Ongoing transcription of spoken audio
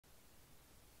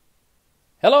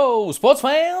Hello, sports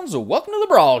fans! Welcome to the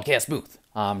broadcast booth.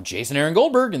 I'm Jason Aaron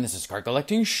Goldberg, and this is Card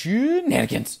Collecting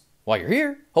Shenanigans. While you're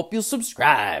here, hope you'll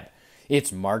subscribe.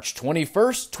 It's March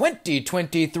 21st,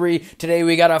 2023. Today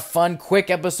we got a fun, quick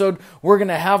episode. We're going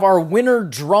to have our winner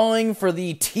drawing for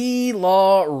the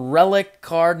T-Law Relic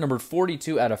card, number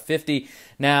 42 out of 50.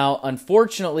 Now,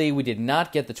 unfortunately, we did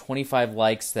not get the 25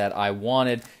 likes that I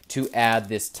wanted to add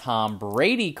this Tom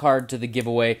Brady card to the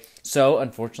giveaway. So,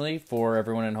 unfortunately, for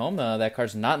everyone at home, that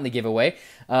card's not in the giveaway.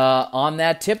 On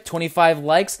that tip, 25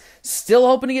 likes. Still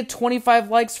hoping to get 25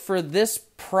 likes for this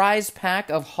prize pack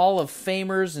of Hall of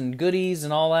Famers and goodies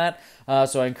and all that.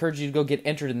 So I encourage you to go get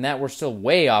entered in that. We're still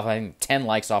way off. I think 10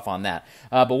 likes off on that.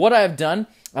 But what I've done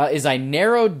is I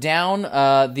narrowed down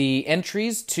the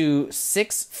entries to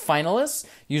 6 finalists.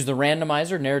 Used the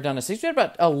randomizer, narrowed down to 6. We had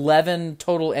about 11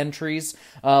 total entries.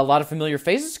 A lot of familiar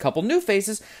faces, a couple new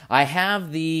faces. I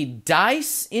have the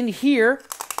dice in here,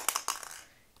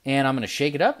 and I'm going to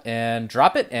shake it up and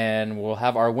drop it, and we'll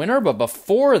have our winner. But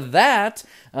before that,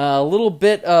 a little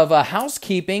bit of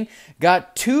housekeeping.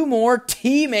 Got 2 more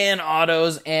T-Man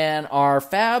autos, and our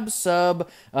Fab Sub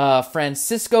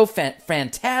Francisco,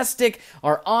 fantastic.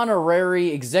 Our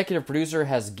honorary executive producer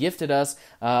has gifted us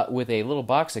with a little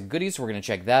box of goodies. So we're going to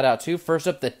check that out too. First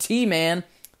up, the T-Man.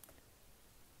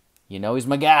 You know he's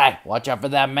my guy. Watch out for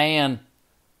that man.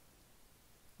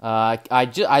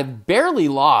 I barely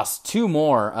lost 2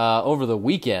 more over the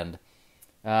weekend.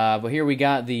 But here we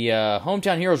got the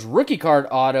Hometown Heroes rookie card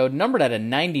auto, numbered at a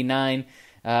 99.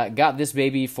 Got this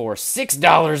baby for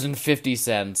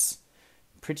 $6.50.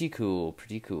 Pretty cool,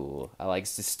 pretty cool. I like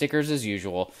the stickers as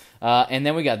usual. And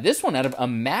then we got this one out of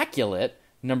Immaculate,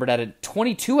 numbered at a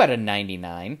 22 out of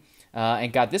 99.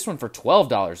 And got this one for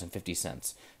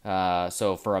 $12.50.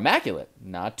 So for Immaculate,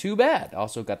 not too bad.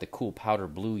 Also got the cool powder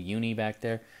blue uni back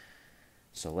there.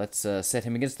 So let's set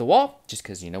him against the wall, just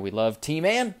because, you know, we love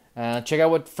T-Man. Check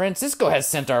out what Francisco has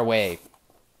sent our way.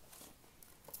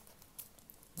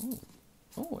 Ooh.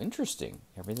 Oh, interesting.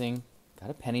 Everything got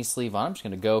a penny sleeve on. I'm just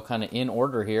going to go kind of in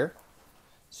order here.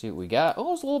 See what we got.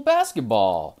 Oh, it's a little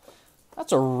basketball.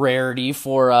 That's a rarity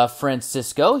for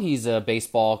Francisco. He's a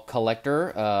baseball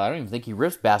collector. I don't even think he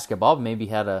rips basketball, but maybe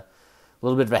had a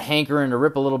little bit of a hankering to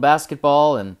rip a little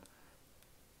basketball, and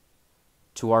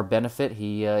to our benefit,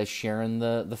 he is sharing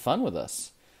the fun with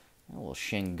us. A little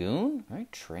Shengun. All right,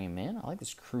 Trey Man. I like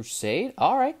this Crusade.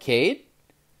 All right, Cade.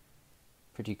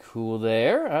 Pretty cool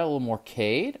there. All right, a little more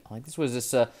Cade. I like this. Was this?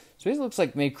 So it looks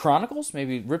like maybe Chronicles.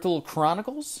 Maybe ripped a little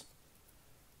Chronicles.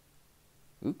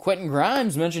 Ooh, Quentin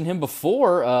Grimes, mentioned him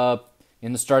before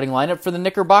in the starting lineup for the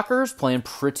Knickerbockers, playing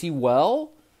pretty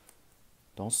well.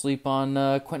 Don't sleep on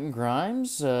Quentin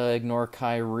Grimes. Ignore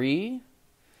Kyrie.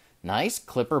 Nice.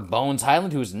 Clipper Bones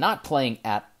Highland, who is not playing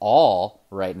at all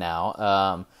right now.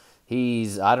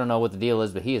 I don't know what the deal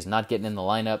is, but he is not getting in the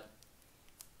lineup.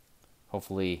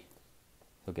 Hopefully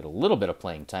he'll get a little bit of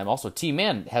playing time. Also,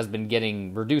 T-Man has been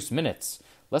getting reduced minutes.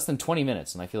 Less than 20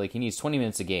 minutes, and I feel like he needs 20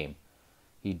 minutes a game.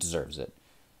 He deserves it.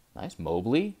 Nice.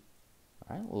 Mobley.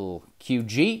 All right, a little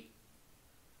QG.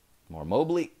 More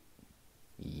Mobley.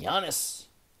 Giannis.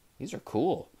 These are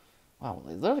cool. Wow,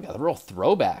 they look like a real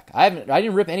throwback. I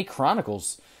didn't rip any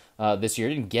Chronicles this year.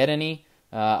 Didn't get any.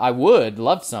 I would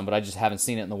loved some, but I just haven't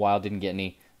seen it in the wild. Didn't get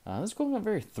any. This is cool. A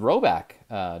very throwback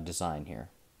design here.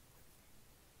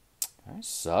 All right,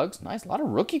 Suggs. Nice. A lot of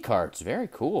rookie cards. Very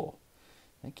cool.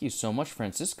 Thank you so much,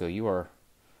 Francisco. You are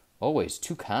always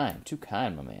too kind. Too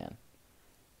kind, my man.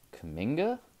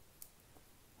 Kuminga.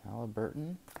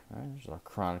 Halliburton. All right, there's our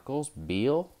Chronicles.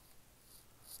 Beal.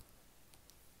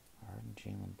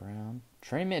 Jaylen Brown.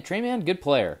 Trey Man, good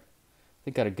player. I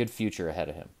think got a good future ahead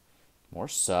of him. More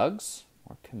Suggs.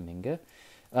 More Kuminga.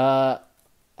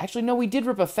 Actually, no, we did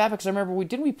rip a Fab, because I remember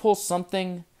didn't we pull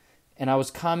something, and I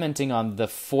was commenting on the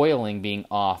foiling being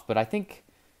off, but I think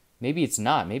maybe it's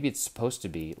not. Maybe it's supposed to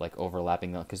be like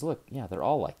overlapping them, because look, yeah, they're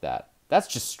all like that. That's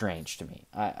just strange to me.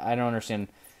 I don't understand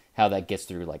how that gets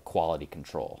through like quality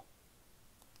control.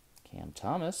 Cam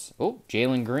Thomas. Oh,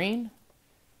 Jalen Green.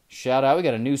 Shout out. We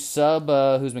got a new sub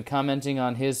who's been commenting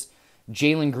on his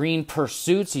Jalen Green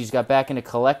pursuits. He's got back into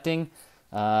collecting.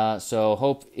 So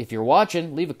hope if you're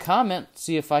watching, leave a comment.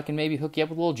 See if I can maybe hook you up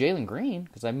with a little Jalen Green,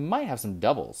 because I might have some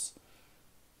doubles.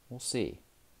 We'll see.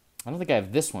 I don't think I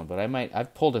have this one, but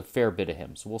I've pulled a fair bit of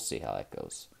him, so we'll see how that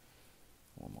goes.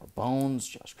 One more Bones.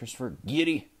 Josh Christopher.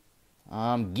 Giddy.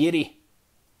 Giddy.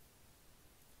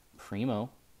 Primo.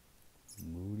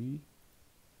 Moody.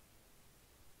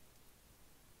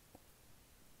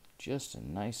 Just a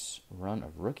nice run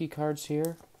of rookie cards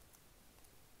here.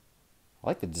 I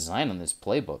like the design on this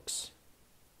playbooks.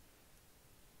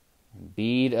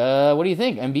 Embiid, what do you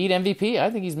think? Embiid MVP? I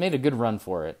think he's made a good run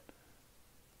for it.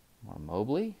 More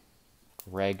Mobley.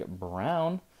 Greg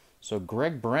Brown. So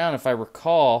Greg Brown, if I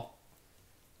recall,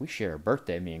 we share a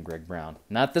birthday, me and Greg Brown.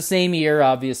 Not the same year,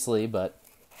 obviously, but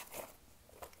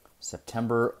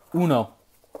September 1. All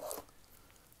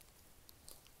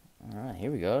right,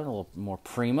 here we go. A little more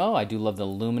Primo. I do love the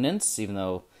Luminance, even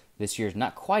though this year's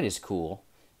not quite as cool,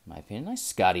 in my opinion. Nice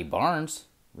Scotty Barnes.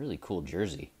 Really cool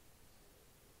jersey.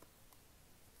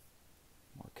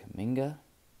 More Kuminga.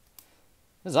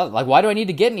 Like, why do I need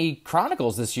to get any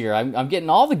Chronicles this year? I'm getting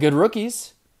all the good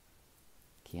rookies.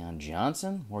 Keon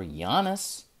Johnson. More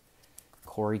Giannis.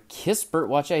 Corey Kispert.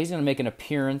 Watch out. He's going to make an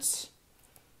appearance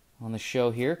on the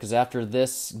show here, because after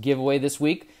this giveaway this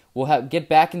week, we'll get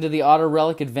back into the Auto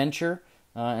Relic Adventure,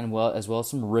 as well as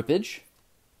some rippage.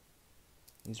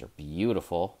 These are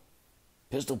beautiful.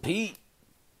 Pistol Pete.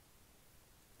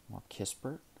 More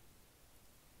Kispert.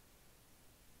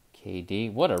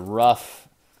 KD. What a rough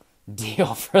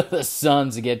deal for the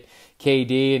Suns to get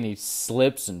KD, and he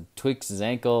slips and tweaks his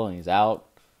ankle, and he's out.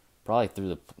 Probably through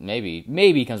the... Maybe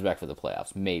he comes back for the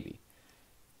playoffs. Maybe.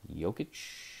 Jokic.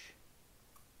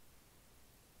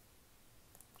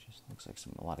 Just looks like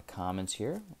a lot of comments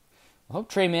here. I hope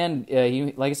Trey Mann,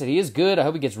 like I said, he is good. I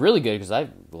hope he gets really good, because I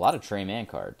have a lot of Trey Mann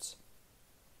cards.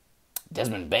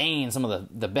 Desmond Bain, some of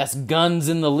the best guns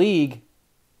in the league.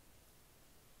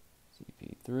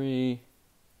 CP3.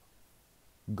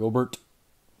 Gobert.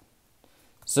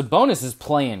 Sabonis is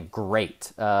playing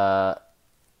great.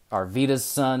 Arvida's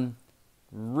son,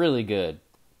 really good.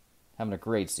 Having a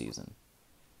great season.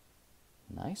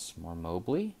 Nice. More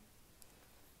Mobley.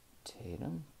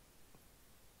 Tatum.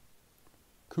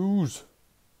 Kuz.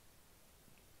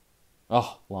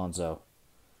 Oh, Lonzo.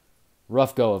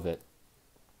 Rough go of it.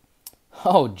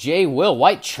 Oh, Jay Will,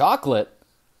 white chocolate.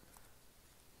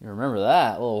 You remember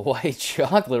that? A little white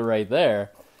chocolate right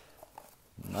there.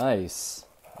 Nice.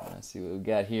 Let's see what we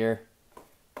got here.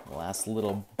 Last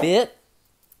little bit.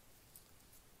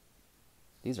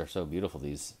 These are so beautiful.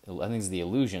 These, I think these are the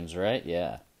illusions, right?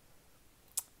 Yeah.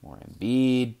 More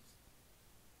Embiid.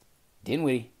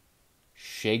 Dinwiddie.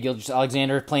 Shai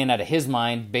Gilgeous-Alexander playing out of his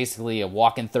mind. Basically a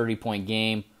walking 30-point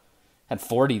game. Had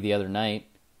 40 the other night.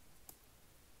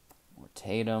 More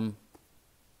Tatum.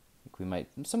 I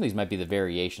think some of these might be the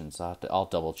variations. I'll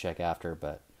double check after,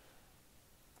 but.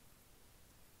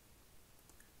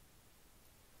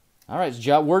 All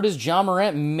right, word is Ja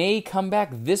Morant may come back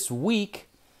this week.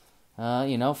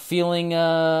 Feeling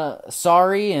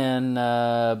sorry and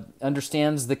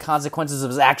understands the consequences of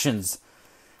his actions,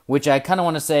 which I kind of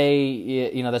want to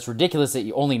say, that's ridiculous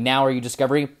that only now are you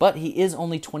discovering. But he is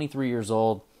only 23 years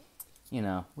old.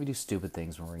 We do stupid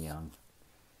things when we're young.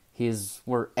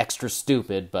 We're extra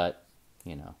stupid, but,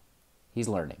 he's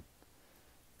learning.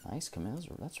 Nice,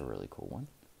 that's a really cool one.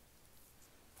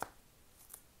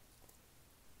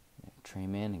 Trey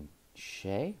Mann and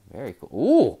Shea, very cool.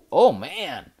 Ooh, oh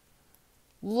man.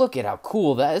 Look at how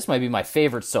cool this might be my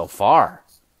favorite so far.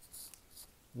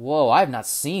 Whoa, I have not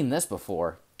seen this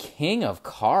before. King of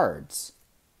Cards.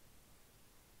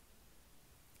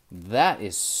 That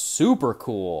is super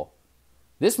cool.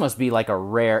 This must be like a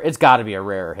rare, it's got to be a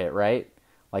rare hit, right?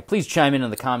 Like, please chime in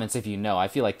the comments if you know. I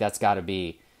feel like that's got to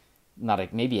be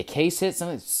maybe a case hit,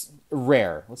 something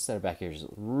rare. Let's set it back here. It's a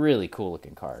really cool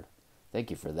looking card. Thank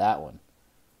you for that one.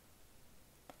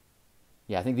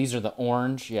 Yeah, I think these are the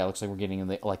orange. Yeah, it looks like we're getting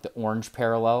the orange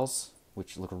parallels,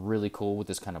 which look really cool with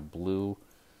this kind of blue.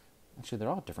 Actually, they're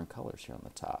all different colors here on the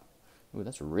top. Ooh,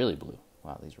 that's really blue.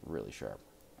 Wow, these are really sharp.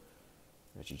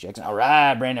 Reggie Jackson. All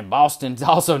right, Brandon Boston's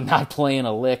also not playing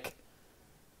a lick,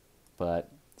 but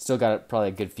still got probably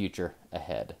a good future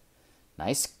ahead.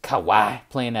 Nice. Kawhi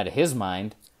playing out of his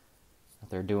mind.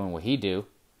 They're doing what he do.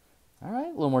 All right,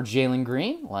 a little more Jalen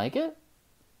Green. Like it.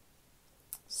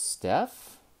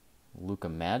 Steph. Luka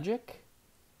Magic.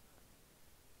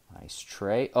 Nice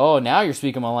Trey. Oh, now you're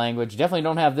speaking my language. Definitely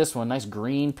don't have this one. Nice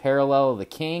green parallel of the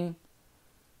King.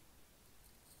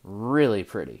 Really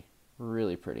pretty.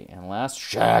 Really pretty. And last,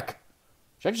 Shaq.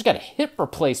 Shaq just got a hip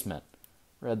replacement.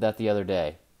 Read that the other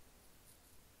day.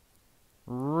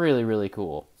 Really, really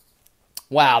cool.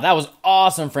 Wow, that was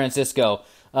awesome, Francisco.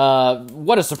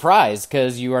 What a surprise,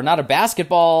 because you are not a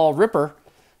basketball ripper.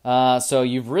 So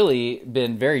you've really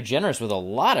been very generous with a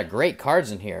lot of great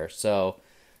cards in here. So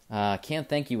can't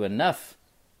thank you enough.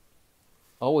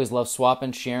 Always love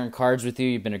swapping, sharing cards with you.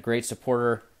 You've been a great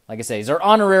supporter. Like I say, he's our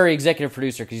honorary executive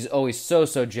producer because he's always so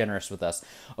generous with us.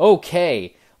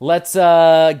 Okay, let's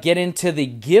get into the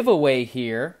giveaway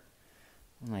here.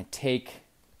 I'm going to take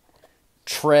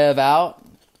Trev out,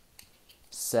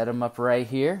 set him up right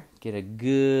here. get a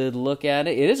good look at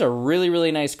it. It is a really,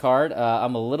 really nice card.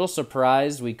 I'm a little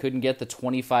surprised we couldn't get the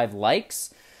 25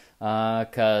 likes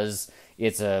because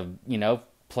it's a,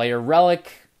 player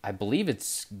relic. I believe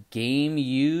it's game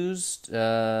used,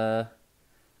 authentic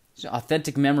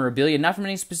memorabilia, not from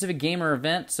any specific game or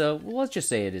event, so let's just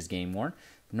say it is game worn.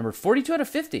 Number 42 out of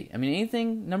 50. I mean,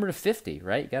 anything number to 50,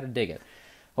 right? You got to dig it.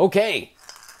 Okay.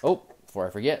 Oh, before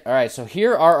I forget. All right, so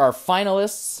here are our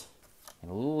finalists. A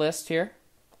little list here.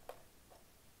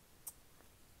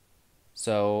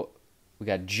 So we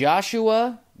got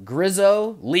Joshua,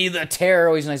 Grizzo, Lee the Terror.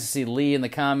 Always nice to see Lee in the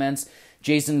comments.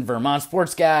 Jason, Vermont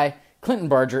Sports Guy, Clinton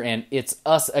Barger, and it's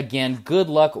us again. Good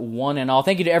luck, one and all.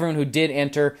 Thank you to everyone who did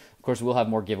enter. Of course, we'll have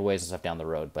more giveaways and stuff down the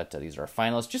road, but these are our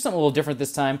finalists. Just something a little different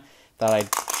this time. Thought I'd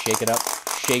shake it up.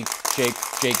 Shake,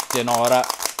 and all it up.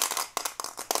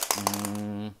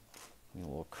 A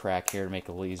little crack here to make it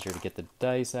a little easier to get the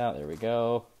dice out. There we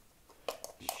go.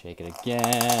 Shake it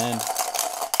again.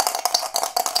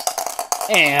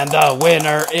 And the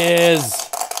winner is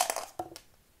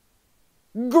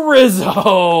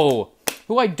Grizzo,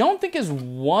 who I don't think has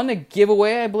won a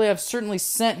giveaway. I believe I've certainly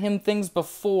sent him things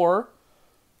before.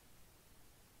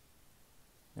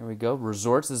 There we go.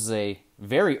 Resorts. This is a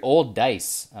very old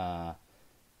dice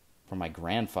from my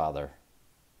grandfather.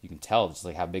 You can tell just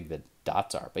like how big the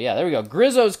dots are. But yeah, there we go.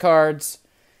 Grizzo's Cards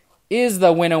is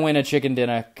the winner chicken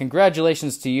dinner.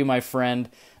 Congratulations to you, my friend.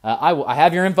 I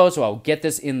have your info, so I'll get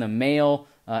this in the mail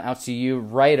out to you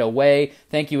right away.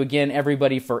 Thank you again,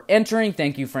 everybody, for entering.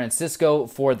 Thank you, Francisco,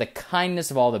 for the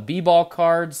kindness of all the B-ball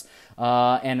cards.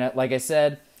 And like I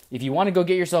said, if you want to go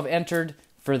get yourself entered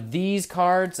for these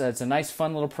cards, it's a nice,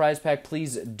 fun little prize pack.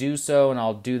 Please do so, and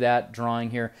I'll do that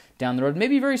drawing here down the road.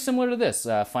 Maybe very similar to this,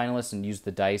 finalists, and use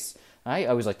the dice. I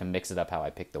always like to mix it up how I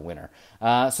pick the winner.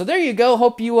 So there you go.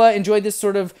 Hope you enjoyed this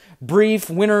sort of brief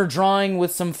winner drawing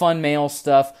with some fun mail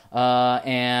stuff.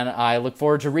 And I look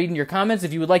forward to reading your comments.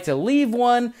 If you would like to leave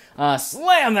one,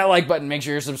 slam that like button. Make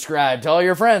sure you're subscribed. Tell all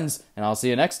your friends. And I'll see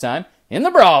you next time in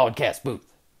the broadcast booth.